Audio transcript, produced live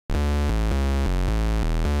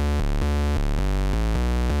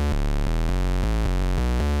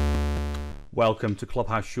Welcome to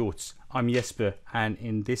Clubhouse Shorts. I'm Jesper, and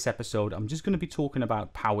in this episode I'm just going to be talking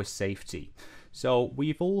about power safety. So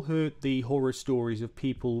we've all heard the horror stories of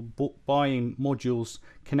people buying modules,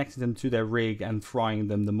 connecting them to their rig and frying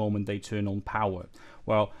them the moment they turn on power.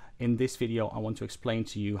 Well, in this video I want to explain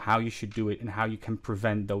to you how you should do it and how you can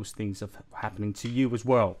prevent those things of happening to you as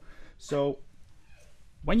well. So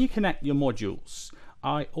when you connect your modules,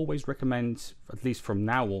 I always recommend, at least from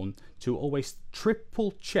now on, to always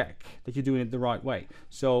triple check that you're doing it the right way.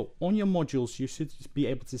 So on your modules, you should be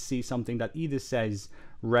able to see something that either says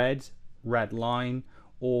red line,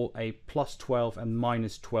 or a +12 and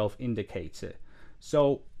 -12 indicator.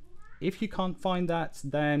 So if you can't find that,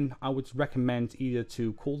 then I would recommend either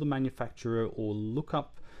to call the manufacturer or look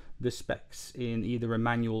up the specs in either a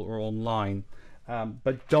manual or online.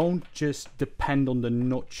 But don't just depend on the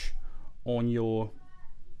notch on your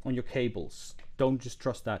cables. Don't just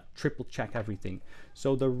trust that. Triple check everything.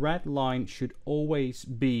 So the red line should always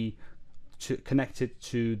be connected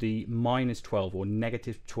to the -12 or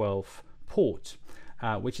 -12 port,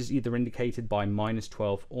 which is either indicated by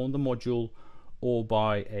 -12 on the module or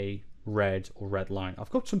by a red line. I've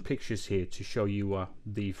got some pictures here to show you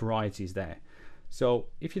the varieties there. So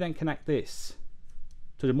if you then connect this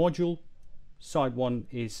to the module, side one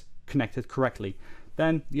is connected correctly.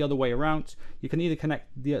 Then the other way around, you can either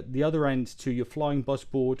connect the other end to your flying bus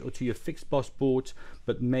board or to your fixed bus board,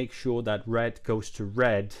 but make sure that red goes to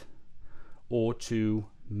red or to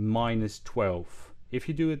 -12. If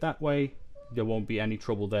you do it that way, there won't be any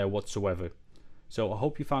trouble there whatsoever. So I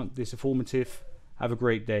hope you found this informative. Have a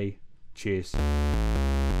great day. Cheers.